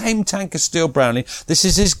inside the same tank as Steele Browning. This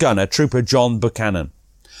is his gunner, Trooper John Buchanan.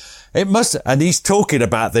 It must, and he's talking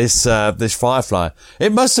about this Firefly.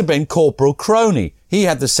 It must have been Corporal Croney. He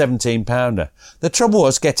had the 17-pounder. The trouble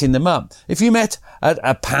was getting them up. If you met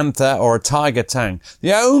a Panther or a Tiger tank,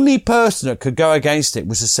 the only person that could go against it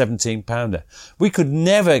was a 17-pounder. We could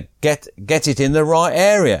never get it in the right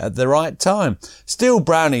area at the right time. Steele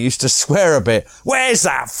Browning used to swear a bit, "Where's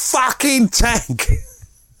that fucking tank?"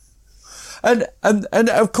 and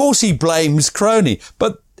of course he blames Croney,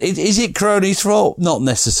 but is it Croney's fault? Not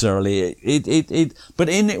necessarily. But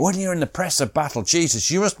when you're in the press of battle, Jesus,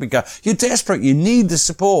 you're desperate. You need the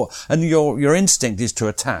support, and your instinct is to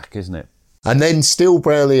attack, isn't it? And then Steele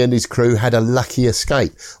Browning and his crew had a lucky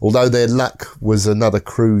escape, although their luck was another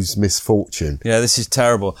crew's misfortune. Yeah, this is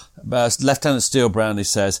terrible. Lieutenant Steele Browning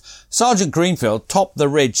says, Sergeant Greenfield topped the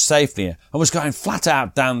ridge safely and was going flat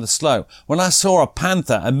out down the slope when I saw a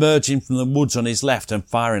Panther emerging from the woods on his left and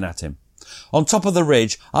firing at him. On top of the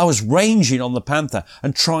ridge, I was ranging on the Panther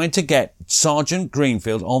and trying to get Sergeant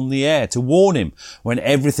Greenfield on the air to warn him when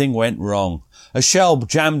everything went wrong. A shell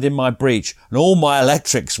jammed in my breech and all my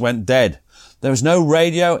electrics went dead. There was no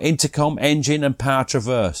radio, intercom, engine and power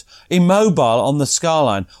traverse. Immobile on the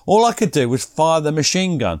skyline, all I could do was fire the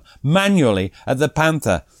machine gun manually at the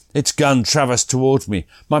Panther. Its gun traversed towards me,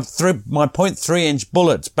 my .3-inch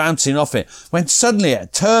bullets bouncing off it, when suddenly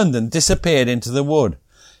it turned and disappeared into the wood.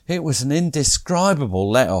 It was an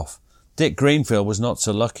indescribable let-off. Dick Greenfield was not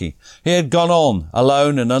so lucky. He had gone on,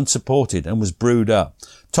 alone and unsupported, and was brewed up.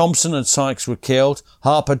 Thompson and Sykes were killed.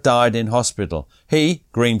 Harper died in hospital. He,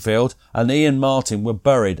 Greenfield, and Ian Martin were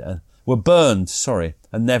burned,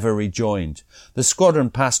 and never rejoined. The squadron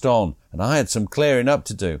passed on, and I had some clearing up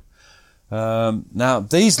to do. Now,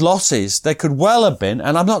 these losses, they could well have been,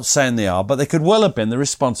 and I'm not saying they are, but they could well have been the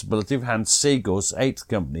responsibility of Hans Siegel's 8th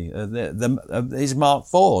Company, his Mark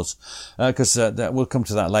IVs, because we'll come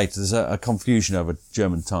to that later. There's a confusion over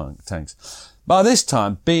German tanks. By this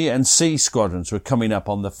time, B and C squadrons were coming up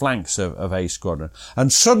on the flanks of A squadron,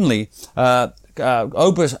 and suddenly,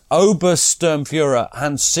 Obersturmführer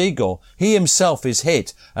Hans Siegel, he himself is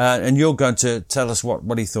hit, and you're going to tell us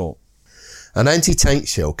what he thought. An anti-tank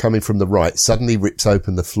shell coming from the right suddenly rips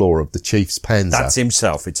open the floor of the Chief's Panzer. That's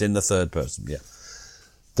himself. It's in the third person, yeah.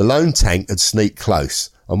 The lone tank had sneaked close,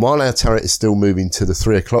 and while our turret is still moving to the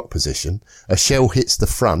 3 o'clock position, a shell hits the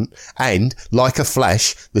front and, like a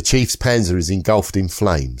flash, the Chief's Panzer is engulfed in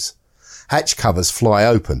flames. Hatch covers fly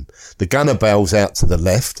open. The gunner bails out to the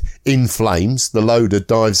left. In flames, the loader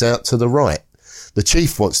dives out to the right. The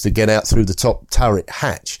Chief wants to get out through the top turret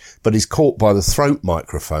hatch, but is caught by the throat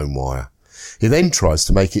microphone wire. He then tries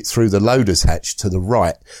to make it through the loader's hatch to the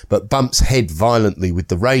right, but bumps head violently with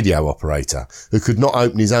the radio operator, who could not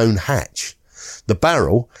open his own hatch. The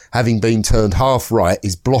barrel, having been turned half right,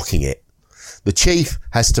 is blocking it. The Chief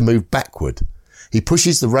has to move backward. He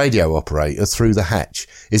pushes the radio operator through the hatch,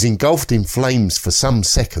 is engulfed in flames for some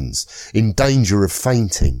seconds, in danger of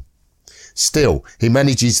fainting. Still, he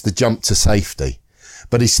manages the jump to safety,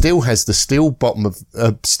 but he still has the steel boom of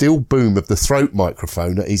the throat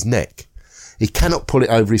microphone at his neck. He cannot pull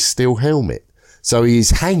it over his steel helmet, so he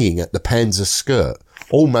is hanging at the Panzer skirt,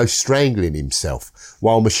 almost strangling himself,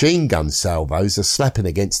 while machine gun salvos are slapping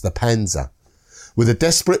against the Panzer. With a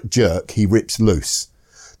desperate jerk, he rips loose.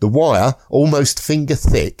 The wire, almost finger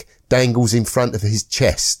thick, dangles in front of his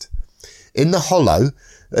chest. In the hollow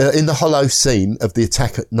scene of the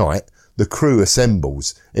attack at night, the crew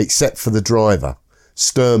assembles, except for the driver,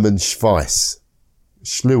 Sturm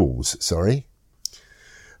Schluels,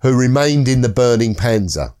 who remained in the burning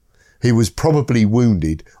Panzer. He was probably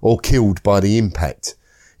wounded or killed by the impact.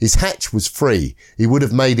 His hatch was free. He would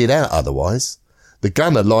have made it out otherwise. The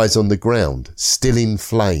gunner lies on the ground, still in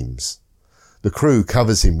flames. The crew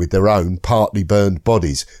covers him with their own partly burned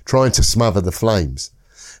bodies, trying to smother the flames.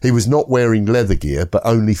 He was not wearing leather gear, but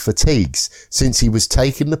only fatigues, since he was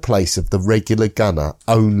taking the place of the regular gunner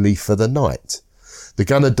only for the night. The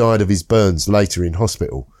gunner died of his burns later in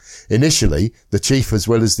hospital. Initially, the chief as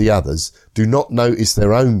well as the others do not notice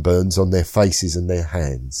their own burns on their faces and their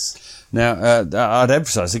hands. Now, I'd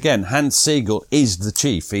emphasise again, Hans Siegel is the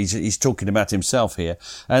chief. He's talking about himself here.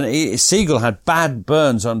 And Siegel had bad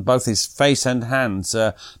burns on both his face and hands,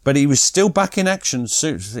 but he was still back in action.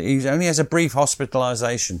 He only has a brief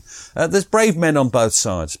hospitalisation. There's brave men on both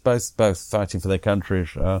sides, both fighting for their countries.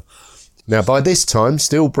 Now, by this time,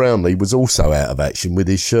 Steele Brownlee was also out of action with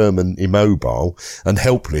his Sherman immobile and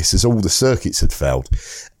helpless as all the circuits had failed.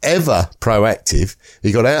 Ever proactive,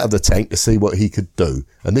 he got out of the tank to see what he could do.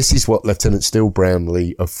 And this is what Lieutenant Steele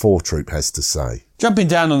Brownlee of 4 Troop has to say. Jumping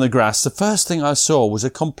down on the grass, the first thing I saw was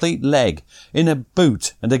a complete leg in a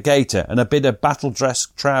boot and a gaiter and a bit of battle-dress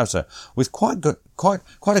trouser with quite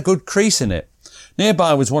a good crease in it.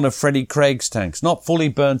 Nearby was one of Freddie Craig's tanks, not fully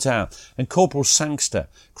burnt out, and Corporal Sangster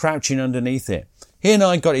crouching underneath it. He and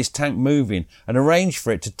I got his tank moving and arranged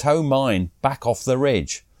for it to tow mine back off the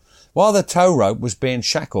ridge. While the tow rope was being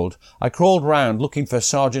shackled, I crawled round looking for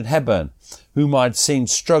Sergeant Hepburn, whom I'd seen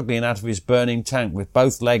struggling out of his burning tank with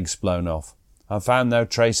both legs blown off. I found no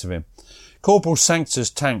trace of him. Corporal Sangster's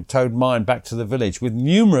tank towed mine back to the village with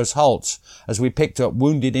numerous halts as we picked up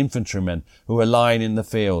wounded infantrymen who were lying in the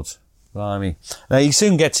fields. Blimey. Now, he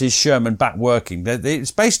soon gets his Sherman back working.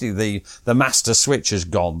 It's basically the master switch has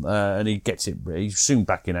gone, and he's soon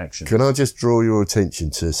back in action. Can I just draw your attention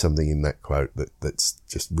to something in that quote that's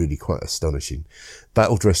just really quite astonishing?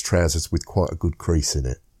 Battle dress trousers with quite a good crease in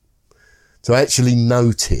it. To actually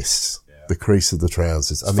notice the crease of the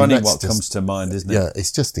trousers. It's funny what comes to mind, isn't it? Yeah,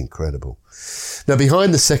 it's just incredible. Now,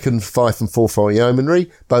 behind the 2nd Fife and 4 Fire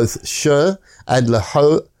Yeomanry, both Scher and Le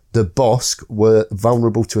Haut de Bosque were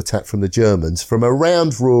vulnerable to attack from the Germans from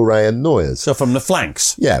around Rouret and Noyers. So from the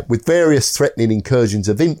flanks? Yeah, with various threatening incursions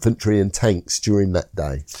of infantry and tanks during that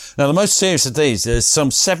day. Now, the most serious of these, there's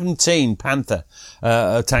some 17 Panther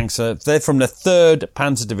tanks. They're from the 3rd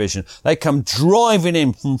Panzer Division. They come driving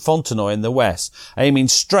in from Fontenoy in the west, aiming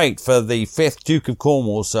straight for the 5th Duke of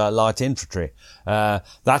Cornwall's light infantry.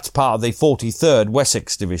 That's part of the 43rd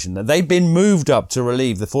Wessex Division. They've been moved up to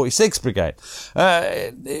relieve the 46th Brigade.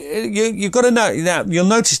 You've got to know, now, you'll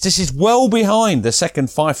notice this is well behind the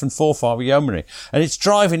 2nd Fife and 4 Fire Yeomanry, and it's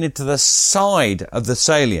driving into the side of the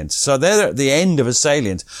salient. So they're at the end of a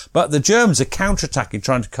salient, but the Germans are counterattacking,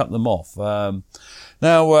 trying to cut them off.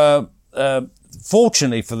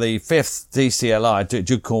 Fortunately for the 5th DCLI,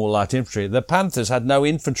 Duke Cornwall Light Infantry, the Panthers had no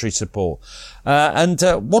infantry support.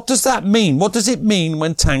 What does that mean? What does it mean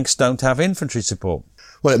when tanks don't have infantry support?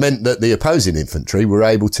 Well, it meant that the opposing infantry were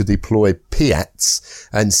able to deploy Piats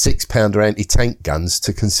and 6-pounder anti-tank guns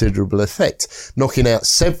to considerable effect, knocking out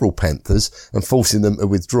several Panthers and forcing them to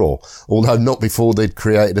withdraw, although not before they'd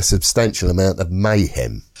created a substantial amount of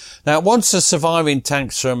mayhem. Now, once the surviving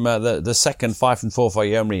tanks from the 2nd Fife and 4 Fire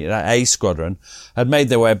Yeomanry A Squadron had made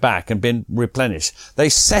their way back and been replenished, they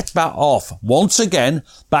set back off once again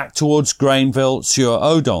back towards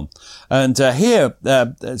Grainville-sur-Odon. And here,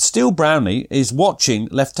 Steele Brownlee is watching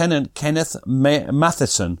Lieutenant Kenneth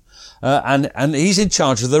Matheson, and he's in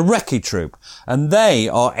charge of the Recce Troop, and they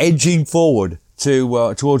are edging forward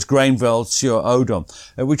towards Grainville-sur-Odon,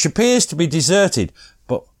 which appears to be deserted.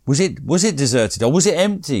 Was it deserted or was it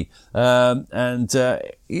empty? Can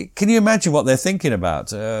you imagine what they're thinking about?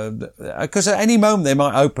 Because at any moment they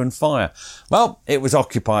might open fire. Well, it was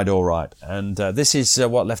occupied all right. And this is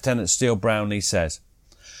what Lieutenant Steele Brownlee says.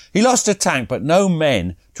 He lost a tank but no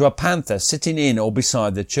men to a Panther sitting in or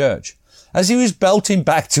beside the church. As he was belting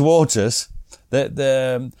back towards us, these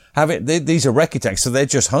are recce tanks, so they're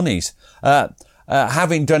just honeys.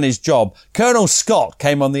 Having done his job, Colonel Scott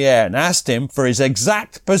came on the air and asked him for his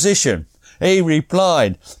exact position. He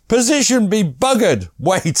replied, "Position be buggered.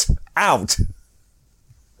 Wait, out."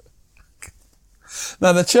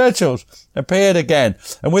 Now the Churchills appeared again,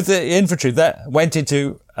 and with the infantry that went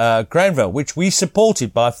into Granville, which we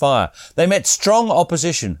supported by fire. They met strong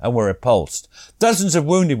opposition and were repulsed. Dozens of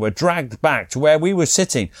wounded were dragged back to where we were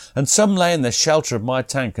sitting, and some lay in the shelter of my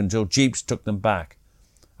tank until jeeps took them back.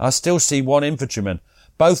 I still see one infantryman,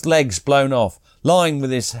 both legs blown off, lying with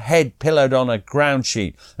his head pillowed on a ground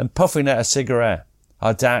sheet and puffing at a cigarette.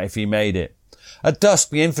 I doubt if he made it. At dusk,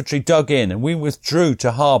 the infantry dug in and we withdrew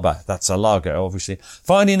to harbour. That's a lager, obviously.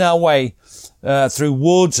 Finding our way through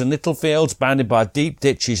woods and little fields bounded by deep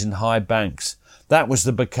ditches and high banks. That was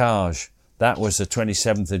the Bocage. That was the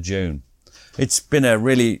 27th of June. It's been a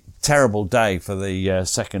really terrible day for the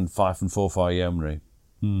 2nd Fife and 4 Fire Yeomanry.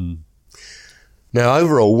 Now,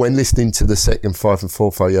 overall, when listening to the 2nd Fife and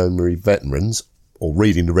 4 Fire Yeomanry veterans, or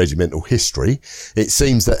reading the regimental history, it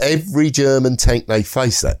seems that every German tank they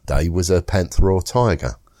faced that day was a Panther or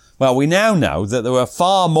Tiger. Well, we now know that there were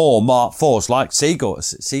far more Mark IVs, like Siegel,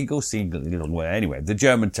 anyway, the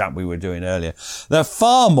German chap we were doing earlier. There are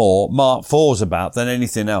far more Mark IVs about than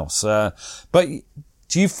anything else. But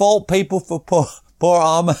do you fault people for poor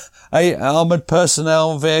armoured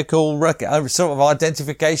personnel vehicle sort of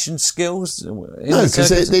identification skills? No,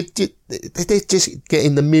 because they're just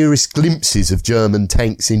getting the merest glimpses of German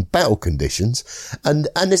tanks in battle conditions. And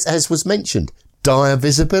as was mentioned, dire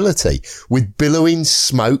visibility with billowing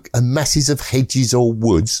smoke and masses of hedges or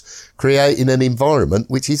woods, creating an environment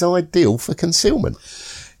which is ideal for concealment.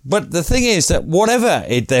 But the thing is that whatever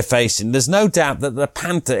they're facing, there's no doubt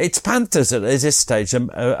that it's Panthers at this stage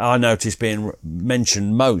I notice being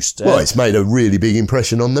mentioned most. Well, it's made a really big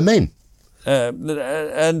impression on the men.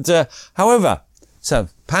 However, so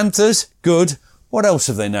Panthers, good. What else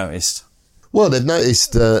have they noticed? Well, they've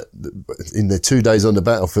noticed in their 2 days on the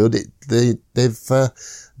battlefield, they've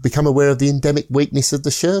become aware of the endemic weakness of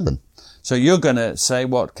the Sherman. So you're going to say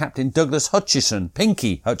what Captain Douglas Hutchison,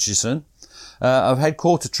 Pinky Hutchison, of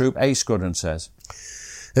Headquarter Troop A Squadron says.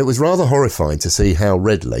 It was rather horrifying to see how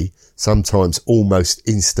readily, sometimes almost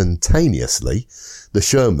instantaneously, the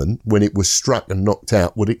Sherman, when it was struck and knocked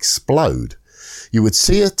out, would explode. You would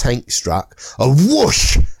see a tank struck, a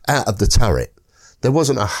whoosh out of the turret. There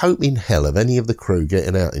wasn't a hope in hell of any of the crew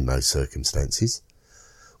getting out in those circumstances.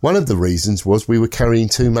 One of the reasons was we were carrying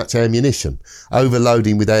too much ammunition,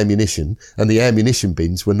 overloading with ammunition, and the ammunition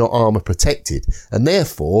bins were not armour protected, and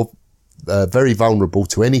therefore very vulnerable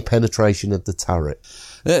to any penetration of the turret.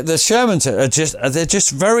 The Shermans they're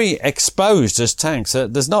just very exposed as tanks.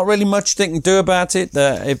 There's not really much they can do about it.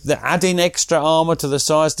 If they're adding extra armour to the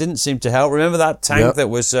size didn't seem to help. Remember that tank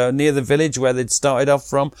that was near the village where they'd started off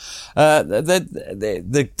from?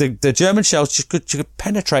 The German shells just could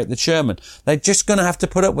penetrate the Sherman. They're just going to have to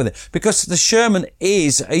put up with it because the Sherman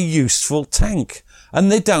is a useful tank. And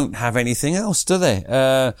they don't have anything else, do they?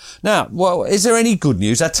 Now, well, is there any good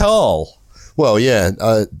news at all? Well, yeah.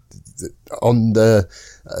 On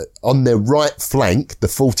their right flank, the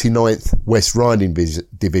 49th West Riding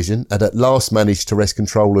Division had at last managed to wrest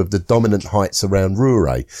control of the dominant heights around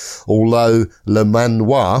Roure, although Le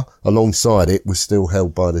Manoir alongside it was still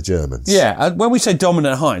held by the Germans. Yeah, when we say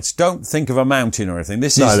dominant heights, don't think of a mountain or anything.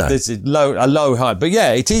 This is a low height. But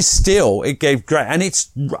yeah, it gave great, and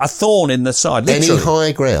it's a thorn in the side. Literally. Any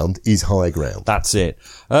high ground is high ground. That's it.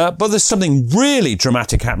 But there's something really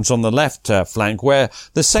dramatic happens on the left flank where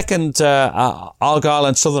the second Argyll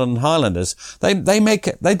and Southern Highlanders, they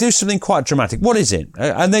do something quite dramatic. What is it?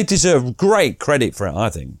 And they deserve great credit for it,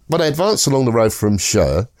 I think. Well, they advance along the road from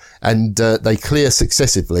Cher and they clear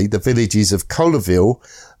successively the villages of Colleville,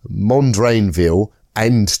 Mondrainville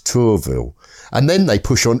and Tourville. And then they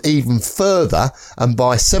push on even further, and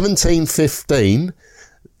by 17:15,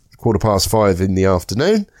 5:15 in the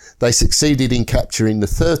afternoon, they succeeded in capturing the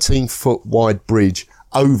 13-foot wide bridge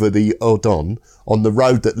over the Odon on the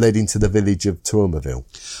road that led into the village of Tourmeville.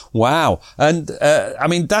 Wow. And,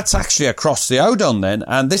 that's actually across the Odon then.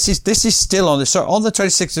 And this is still on the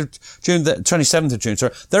 26th of June, the 27th of June,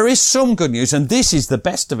 sorry. There is some good news, and this is the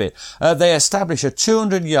best of it. They establish a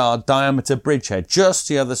 200-yard diameter bridgehead just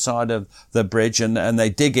the other side of the bridge, and they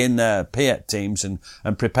dig in, Piet teams and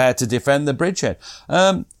prepare to defend the bridgehead.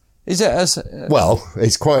 Well,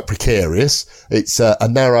 it's quite precarious. It's a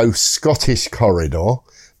narrow Scottish corridor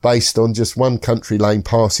based on just one country lane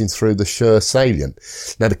passing through the Cher salient.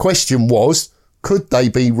 Now, the question was, could they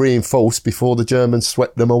be reinforced before the Germans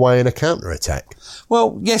swept them away in a counter-attack?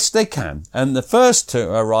 Well, yes, they can. And the first to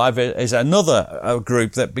arrive is another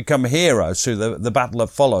group that become heroes through the battle that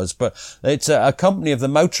follows. But it's a company of the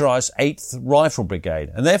motorised 8th Rifle Brigade.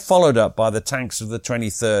 And they're followed up by the tanks of the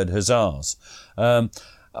 23rd Hussars.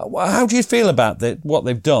 How do you feel about what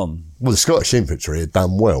they've done? Well, the Scottish infantry had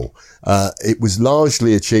done well. It was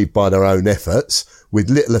largely achieved by their own efforts, with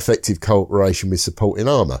little effective cooperation with supporting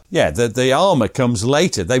armour. Yeah, the armour comes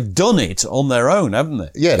later. They've done it on their own, haven't they?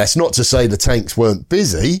 Yeah, that's not to say the tanks weren't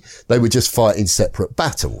busy. They were just fighting separate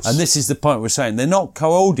battles. And this is the point we're saying. They're not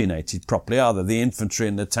coordinated properly, are they? The infantry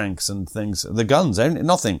and the tanks and things, the guns,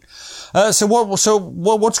 nothing. So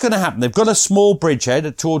what's going to happen? They've got a small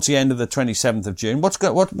bridgehead towards the end of the 27th of June.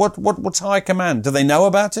 What's high command? Do they know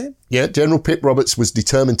about it? Yeah, General Pip Roberts was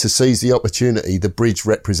determined to seize the opportunity the bridge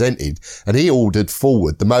represented, and he ordered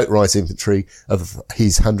forward the motorised infantry of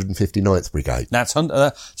his 159th Brigade. So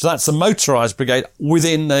that's the motorised brigade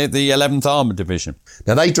within the 11th Armoured Division.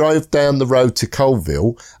 Now, they drove down the road to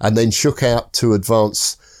Colville and then shook out to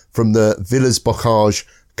advance from the Villers-Bocage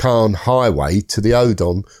Caen Highway to the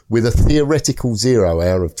Odon with a theoretical 0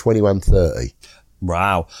 hour of 21:30.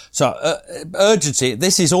 Wow. So, urgency,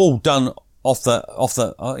 this is all done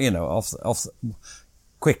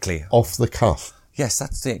quickly. Off the cuff. Yes,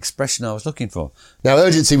 that's the expression I was looking for. Now,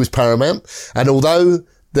 urgency was paramount, and although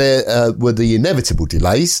there were the inevitable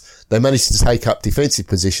delays, they managed to take up defensive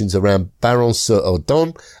positions around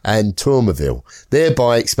Baron-sur-Ardon and Tourmeville,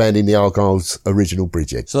 thereby expanding the Argyle's original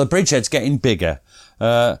bridgehead. So the bridgehead's getting bigger.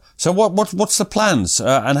 So what's the plans?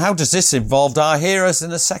 And how does this involve our heroes in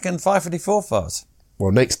the 2nd 554 Fight?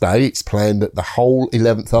 Well, next day, it's planned that the whole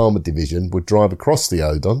 11th Armoured Division would drive across the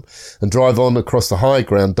Odon and drive on across the high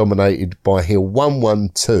ground dominated by Hill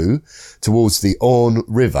 112 towards the Orne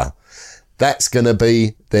River. That's going to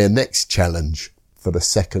be their next challenge for the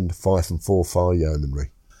 2nd Fife and Forfar Yeomanry.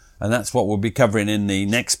 And that's what we'll be covering in the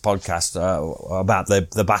next podcast about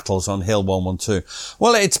the battles on Hill 112.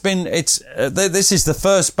 Well, this is the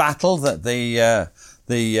first battle that the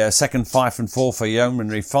 2nd Fife and Forfar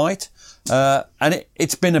Yeomanry fight. And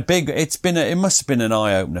it must have been an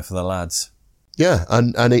eye-opener for the lads. Yeah,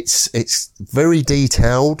 and it's very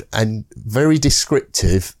detailed and very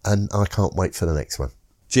descriptive, and I can't wait for the next one.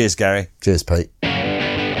 Cheers, Gary. Cheers, Pete.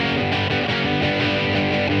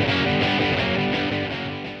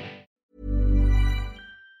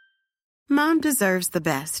 Mom deserves the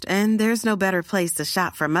best, and there's no better place to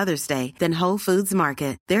shop for Mother's Day than Whole Foods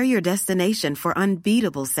Market. They're your destination for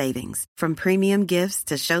unbeatable savings, from premium gifts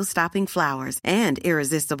to show-stopping flowers and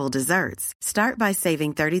irresistible desserts. Start by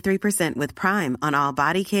saving 33% with Prime on all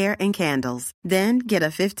body care and candles. Then get a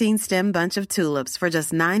 15-stem bunch of tulips for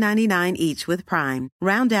just $9.99 each with Prime.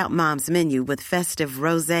 Round out Mom's menu with festive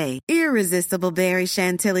rosé, irresistible berry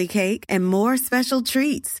chantilly cake, and more special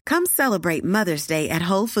treats. Come celebrate Mother's Day at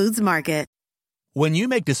Whole Foods Market. When you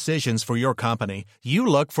make decisions for your company, you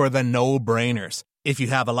look for the no-brainers. If you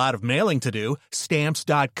have a lot of mailing to do,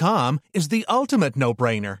 Stamps.com is the ultimate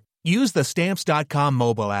no-brainer. Use the Stamps.com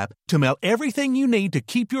mobile app to mail everything you need to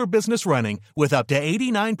keep your business running with up to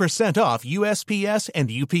 89% off USPS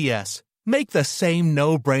and UPS. Make the same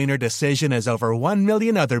no-brainer decision as over 1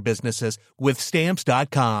 million other businesses with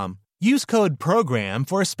Stamps.com. Use code PROGRAM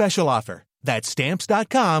for a special offer. That's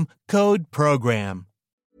Stamps.com, code PROGRAM.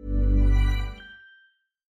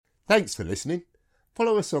 Thanks for listening.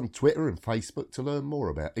 Follow us on Twitter and Facebook to learn more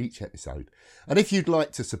about each episode. And if you'd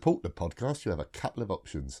like to support the podcast, you have a couple of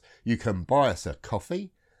options. You can buy us a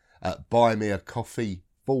coffee at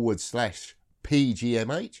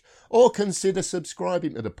buymeacoffee.com/PGMH, or consider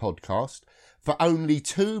subscribing to the podcast for only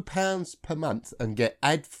 £2 per month and get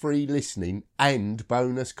ad-free listening and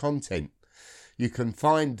bonus content. You can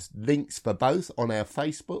find links for both on our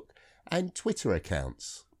Facebook and Twitter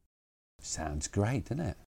accounts. Sounds great, doesn't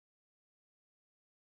it?